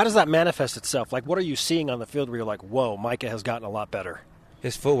 How does that manifest itself? Like, what are you seeing on the field where you're like, whoa, Micah has gotten a lot better?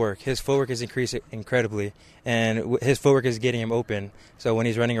 His footwork has increased incredibly, and his footwork is getting him open. So when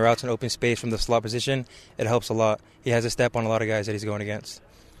he's running routes in open space from the slot position, it helps a lot. He has a step on a lot of guys that he's going against.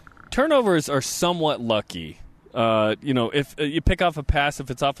 Turnovers are somewhat lucky. If you pick off a pass,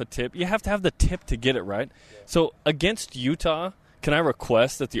 if it's off a tip, you have to have the tip to get it right. So against Utah, can I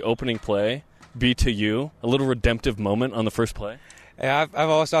request that the opening play be to you, a little redemptive moment on the first play? Yeah, I've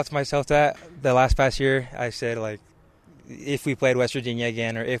always thought to myself that the last past year I said, like, if we played West Virginia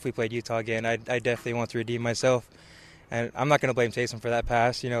again or if we played Utah again, I definitely want to redeem myself. And I'm not going to blame Taysom for that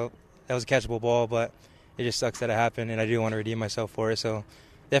pass. That was a catchable ball, but it just sucks that it happened, and I do want to redeem myself for it. So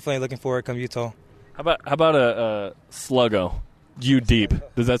definitely looking forward come Utah. How about a sluggo, you deep?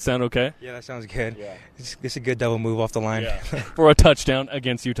 Does that sound okay? Yeah, that sounds good. Yeah. It's a good double move off the line. Yeah. For a touchdown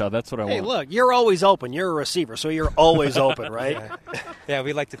against Utah. That's what I want. Hey, look, you're always open. You're a receiver, so you're always open, right? Yeah,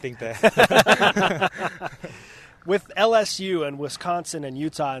 we like to think that. With LSU and Wisconsin and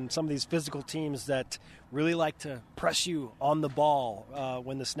Utah and some of these physical teams that really like to press you on the ball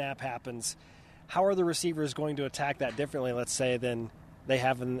when the snap happens, how are the receivers going to attack that differently, let's say, than they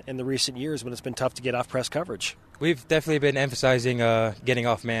have in the recent years when it's been tough to get off press coverage? We've definitely been emphasizing getting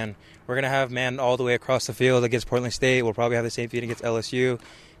off man. We're going to have man all the way across the field against Portland State. We'll probably have the same feat against LSU,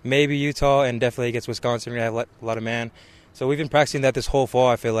 maybe Utah, and definitely against Wisconsin. We're going to have a lot of man. So we've been practicing that this whole fall,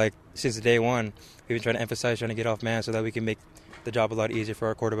 I feel like, since day one. We've been trying to emphasize trying to get off man so that we can make the job a lot easier for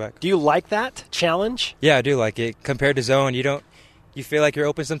our quarterback. Do you like that challenge? Yeah, I do like it. Compared to zone, you feel like you're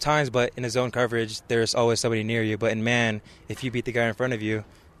open sometimes, but in a zone coverage, there's always somebody near you. But in man, if you beat the guy in front of you,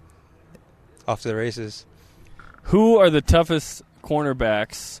 off to the races. Who are the toughest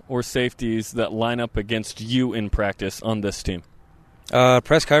cornerbacks or safeties that line up against you in practice on this team?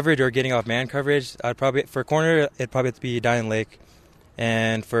 Press coverage or getting off man coverage. For corner, it'd probably have to be Diane Lake,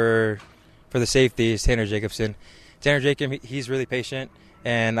 and for the safeties, Tanner Jacobson. Tanner Jacobson, he's really patient,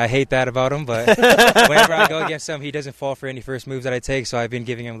 and I hate that about him. But whenever I go against him, he doesn't fall for any first moves that I take. So I've been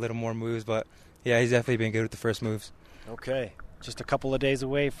giving him a little more moves. But yeah, he's definitely been good with the first moves. Okay. Just a couple of days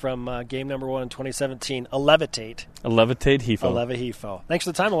away from game number 1 in 2017. Levitate Hefo. Aleva Hefo. Thanks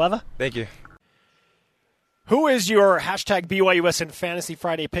for the time, Aleva. Thank you. Who is your hashtag BYUSN Fantasy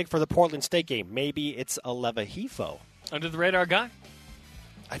Friday pick for the Portland State game? Maybe it's Aleva Hefo. Under the radar guy?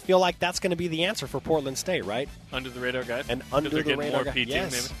 I feel like that's going to be the answer for Portland State, right? Under the radar guy? And under the radar guy.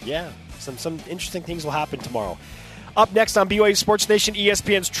 Yes. Maybe? Yeah. Some interesting things will happen tomorrow. Up next on BYU Sports Nation,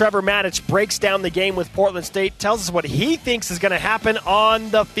 ESPN's Trevor Matich breaks down the game with Portland State, tells us what he thinks is going to happen on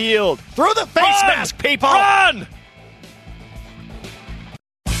the field. Through the face mask, people! Run!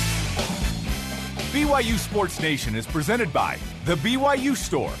 BYU Sports Nation is presented by The BYU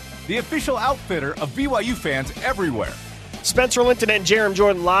Store, the official outfitter of BYU fans everywhere. Spencer Linton and Jerem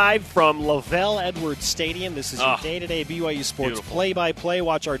Jordan live from Lavelle Edwards Stadium. This is your day-to-day BYU Sports play-by-play.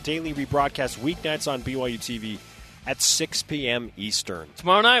 Watch our daily rebroadcast weeknights on BYU TV at 6 p.m. Eastern.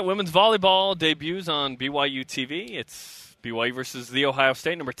 Tomorrow night, women's volleyball debuts on BYU TV. It's BYU versus The Ohio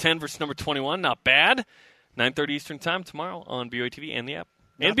State, number 10 versus number 21. Not bad. 9:30 Eastern time tomorrow on BYU TV and the app.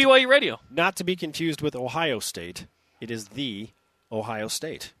 And BYU Radio. Not to be confused with Ohio State. It is The Ohio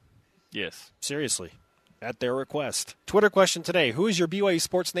State. Yes. Seriously. At their request. Twitter question today. Who is your BYU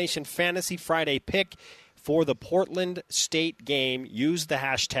Sports Nation Fantasy Friday pick for the Portland State game? Use the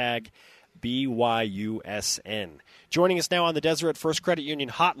hashtag BYUSN. Joining us now on the Deseret First Credit Union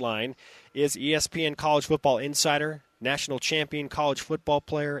hotline is ESPN College Football Insider, national champion college football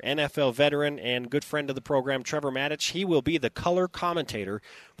player, NFL veteran, and good friend of the program, Trevor Matich. He will be the color commentator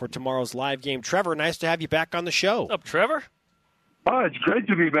for tomorrow's live game. Trevor, nice to have you back on the show. What's up, Trevor? Oh, it's great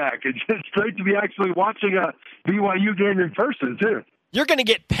to be back. It's great to be actually watching a BYU game in person, too. You're going to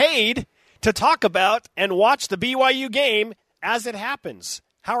get paid to talk about and watch the BYU game as it happens.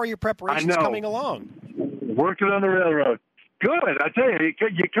 How are your preparations coming along? Working on the railroad. Good. I tell you,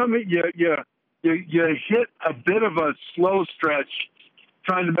 you hit a bit of a slow stretch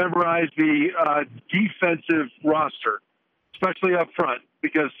trying to memorize the defensive roster, especially up front,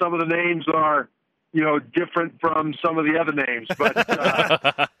 because some of the names are different from some of the other names. But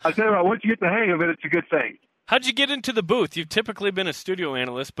I tell you what, once you get the hang of it, it's a good thing. How'd you get into the booth? You've typically been a studio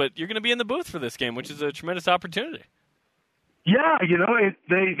analyst, but you're going to be in the booth for this game, which is a tremendous opportunity. Yeah,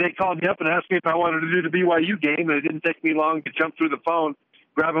 they called me up and asked me if I wanted to do the BYU game, and it didn't take me long to jump through the phone,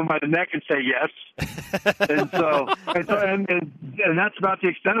 grab him by the neck, and say yes. and that's about the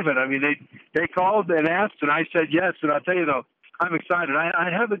extent of it. I mean, they called and asked, and I said yes. And I'll tell you though, I'm excited. I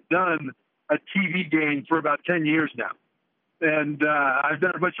haven't done a TV game for about 10 years now. And I've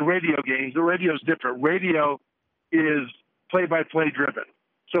done a bunch of radio games. The radio's different. Radio is play-by-play driven.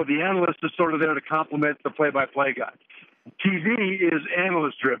 So the analyst is sort of there to complement the play-by-play guy. TV is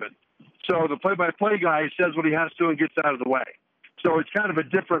analyst driven. So the play-by-play guy says what he has to and gets out of the way. So it's kind of a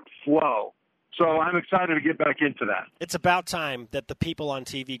different flow. So I'm excited to get back into that. It's about time that the people on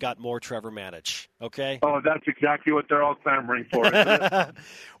TV got more Trevor Matich, okay? Oh, that's exactly what they're all clamoring for.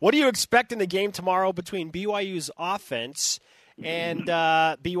 What do you expect in the game tomorrow between BYU's offense and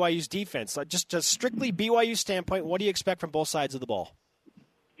BYU's defense? Just strictly BYU standpoint, what do you expect from both sides of the ball?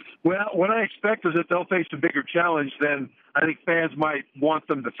 Well, what I expect is that they'll face a bigger challenge than I think fans might want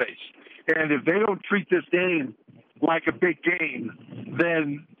them to face. And if they don't treat this game like a big game,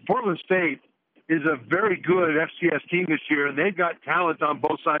 then Portland State is a very good FCS team this year, and they've got talent on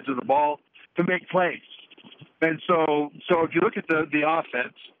both sides of the ball to make plays. And so if you look at the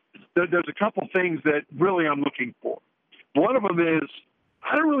offense, there's a couple things that really I'm looking for. One of them is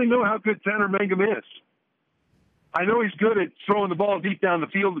I don't really know how good Tanner Mangum is. I know he's good at throwing the ball deep down the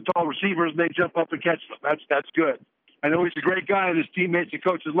field to tall receivers, and they jump up and catch them. That's good. I know he's a great guy, and his teammates and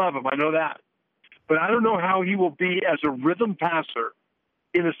coaches love him. I know that. But I don't know how he will be as a rhythm passer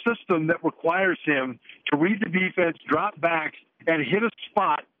in a system that requires him to read the defense, drop back, and hit a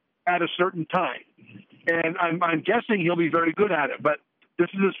spot at a certain time. And I'm guessing he'll be very good at it, but this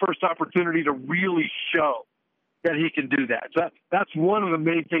is his first opportunity to really show that he can do that. So that's one of the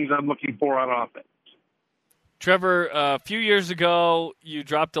main things I'm looking for on offense. Trevor, a few years ago, you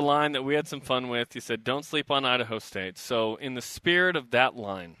dropped a line that we had some fun with. You said, don't sleep on Idaho State. So in the spirit of that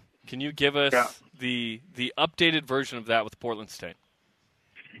line, can you give us the updated version of that with Portland State?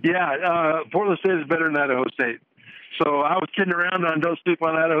 Yeah, Portland State is better than Idaho State. So I was kidding around on don't sleep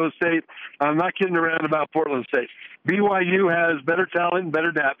on Idaho State. I'm not kidding around about Portland State. BYU has better talent and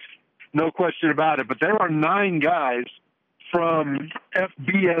better depth, no question about it. But there are 9 guys from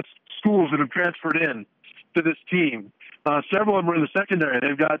FBS schools that have transferred in to this team. Several of them are in the secondary.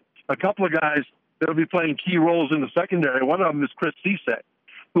 They've got a couple of guys that will be playing key roles in the secondary. One of them is Chris Cisse,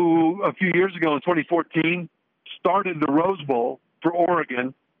 who a few years ago in 2014 started the Rose Bowl for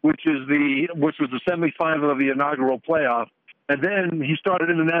Oregon, which was the semifinal of the inaugural playoff. And then he started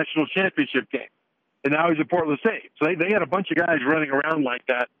in the national championship game. And now he's at Portland State. So they had a bunch of guys running around like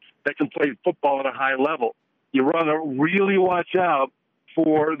that can play football at a high level. You want to really watch out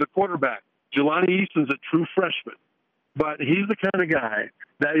for the quarterback. Jelani Easton's a true freshman, but he's the kind of guy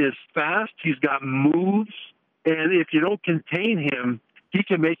that is fast. He's got moves, and if you don't contain him, he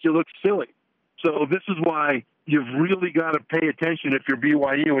can make you look silly. So this is why you've really got to pay attention if you're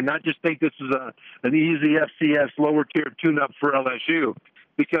BYU and not just think this is an easy FCS lower tier tune-up for LSU,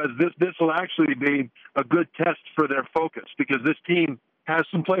 because this will actually be a good test for their focus because this team has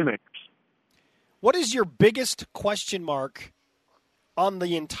some playmakers. What is your biggest question mark on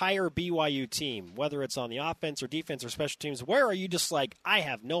the entire BYU team, whether it's on the offense or defense or special teams? Where are you just like, I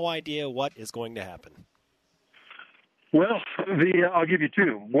have no idea what is going to happen? Well, I'll give you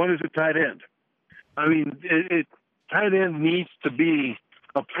two. One is a tight end. I mean, tight end needs to be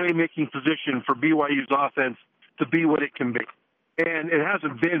a playmaking position for BYU's offense to be what it can be. And it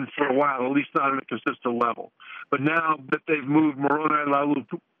hasn't been for a while, at least not at a consistent level. But now that they've moved Moroni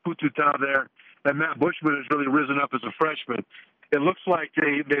Laulu-Pututa there, and Matt Bushman has really risen up as a freshman, it looks like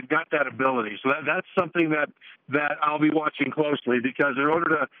they've got that ability. So that's something that I'll be watching closely, because in order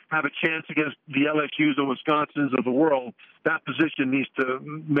to have a chance against the LSUs and Wisconsins of the world, that position needs to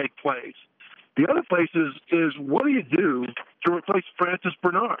make plays. The other place is what do you do to replace Francis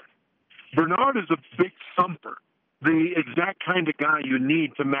Bernard? Bernard is a big thumper, the exact kind of guy you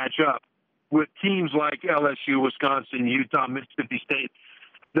need to match up with teams like LSU, Wisconsin, Utah, Mississippi State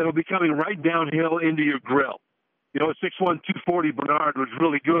that'll be coming right downhill into your grill. You know, at 6'1", 240, Bernard was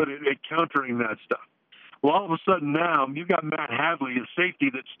really good at countering that stuff. Well, all of a sudden now, you've got Matt Hadley, a safety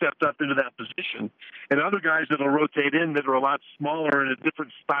that stepped up into that position, and other guys that will rotate in that are a lot smaller and a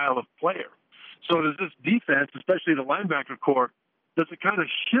different style of player. So does this defense, especially the linebacker core, does it kind of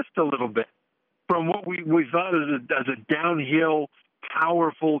shift a little bit from what we thought as a downhill,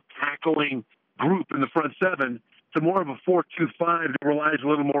 powerful, tackling group in the front seven to more of a 4-2-5 that relies a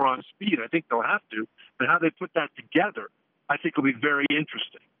little more on speed? I think they'll have to. But how they put that together, I think, will be very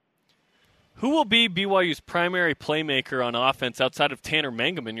interesting. Who will be BYU's primary playmaker on offense outside of Tanner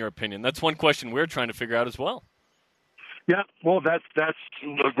Mangum, in your opinion? That's one question we're trying to figure out as well. Yeah, well, that's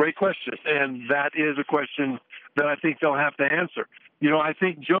a great question, and that is a question that I think they'll have to answer. You know, I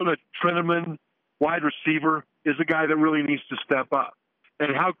think Jonah Treneman, wide receiver, is a guy that really needs to step up.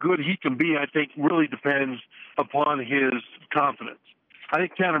 And how good he can be, I think, really depends upon his confidence. I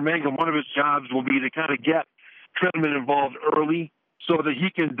think Tanner Mangum, one of his jobs will be to kind of get Treneman involved early so that he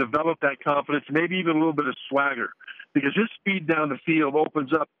can develop that confidence, maybe even a little bit of swagger, because his speed down the field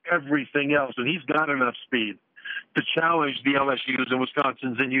opens up everything else, and he's got enough speed to challenge the LSUs and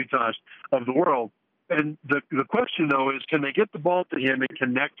Wisconsins and Utahs of the world. And the question, though, is can they get the ball to him and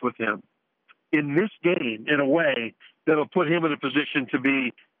connect with him in this game in a way that'll put him in a position to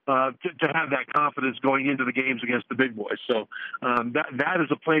be to have that confidence going into the games against the big boys. So that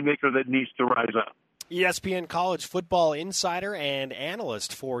is a playmaker that needs to rise up. ESPN college football insider and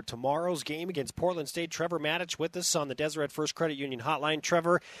analyst for tomorrow's game against Portland State, Trevor Matich, with us on the Deseret First Credit Union hotline.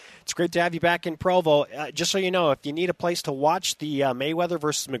 Trevor, it's great to have you back in Provo. Just so you know, if you need a place to watch the Mayweather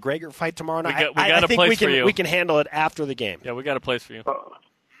versus McGregor fight tomorrow night, I think we can handle it after the game. Yeah, we got a place for you.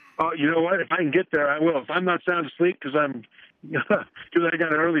 You know what? If I can get there, I will. If I'm not sound asleep because I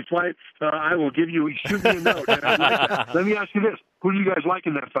got an early flight, I will shoot me a note. Let me ask you this: who do you guys like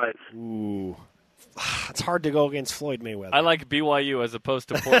in that fight? Ooh. It's hard to go against Floyd Mayweather. I like BYU as opposed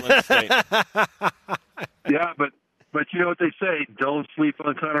to Portland State. Yeah, but you know what they say, don't sleep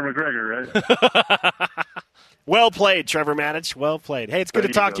on Conor McGregor, right? Well played, Trevor Matich. Well played. Hey, it's good to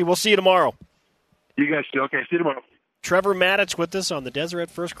talk to you. We'll see you tomorrow. You guys too. Okay, see you tomorrow. Trevor Matich with us on the Deseret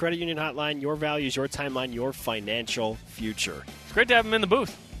First Credit Union hotline. Your values, your timeline, your financial future. It's great to have him in the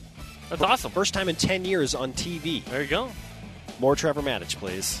booth. That's awesome. First time in 10 years on TV. There you go. More Trevor Matich,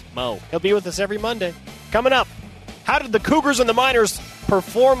 please. Mo. He'll be with us every Monday. Coming up, how did the Cougars and the Miners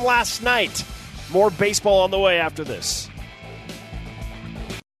perform last night? More baseball on the way after this.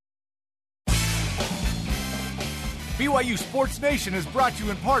 BYU Sports Nation is brought to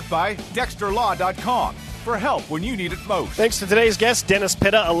you in part by DexterLaw.com for help when you need it most. Thanks to today's guests, Dennis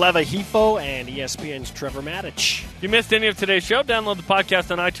Pitta, Aleva Hifo, and ESPN's Trevor Matich. If you missed any of today's show, download the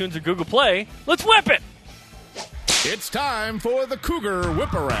podcast on iTunes or Google Play. Let's whip it! It's time for the Cougar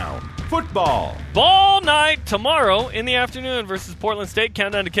Whip Around. Football. Ball night tomorrow in the afternoon versus Portland State.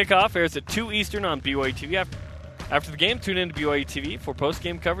 Countdown to kickoff airs at 2 Eastern on BYU TV. After the game, tune in to BYU TV for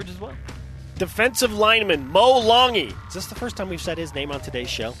post-game coverage as well. Defensive lineman Mo Longy. Is this the first time we've said his name on today's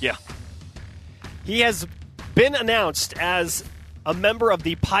show? Yeah. He has been announced as a member of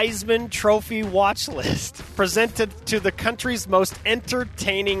the Peisman Trophy watch list, presented to the country's most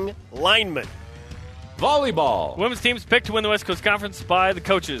entertaining lineman. Volleyball. Women's team's picked to win the West Coast Conference by the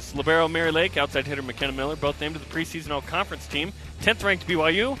coaches. Libero Mary Lake, outside hitter McKenna Miller, both named to the preseason all-conference team. 10th-ranked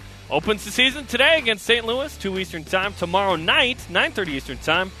BYU opens the season today against St. Louis, 2 Eastern Time. Tomorrow night, 9:30 Eastern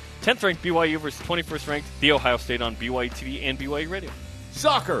Time, 10th-ranked BYU versus 21st-ranked The Ohio State on BYU TV and BYU Radio.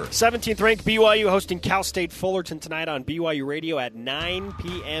 Soccer. 17th-ranked BYU hosting Cal State Fullerton tonight on BYU Radio at 9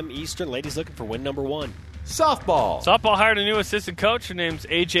 p.m. Eastern. Ladies looking for win number 1. Softball. Softball hired a new assistant coach. Her name's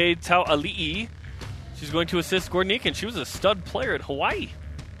AJ Tauali'i. She's going to assist Gordon Eakin. She was a stud player at Hawaii.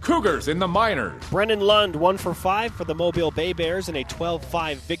 Cougars in the minors. Brennan Lund, 1 for 5 for the Mobile Bay Bears in a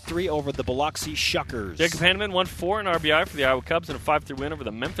 12-5 victory over the Biloxi Shuckers. Jacob Hanneman, 1 for 4 in RBI for the Iowa Cubs in a 5-3 win over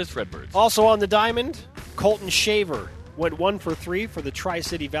the Memphis Redbirds. Also on the diamond, Colton Shaver went 1 for 3 for the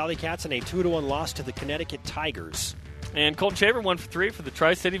Tri-City Valley Cats in a 2-1 loss to the Connecticut Tigers. And Colton Shaver, 1 for 3 for the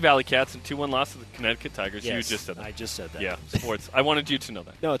Tri-City Valley Cats and 2-1 loss to the Connecticut Tigers. Yes, You just said that. I just said that. Yeah, sports. I wanted you to know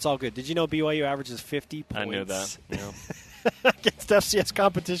that. No, it's all good. Did you know BYU averages 50 points? I knew that. Yeah. Against FCS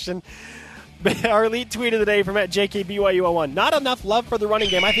competition. Our elite tweet of the day from @JKBYU01. Not enough love for the running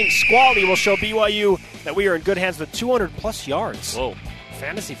game. I think Squally will show BYU that we are in good hands with 200-plus yards. Whoa.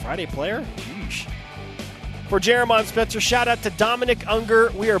 Fantasy Friday player? Yeesh. For Jeremiah Spencer, shout out to Dominic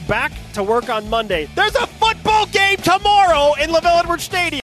Unger. We are back to work on Monday. There's a football game tomorrow in LaVelle Edwards Stadium.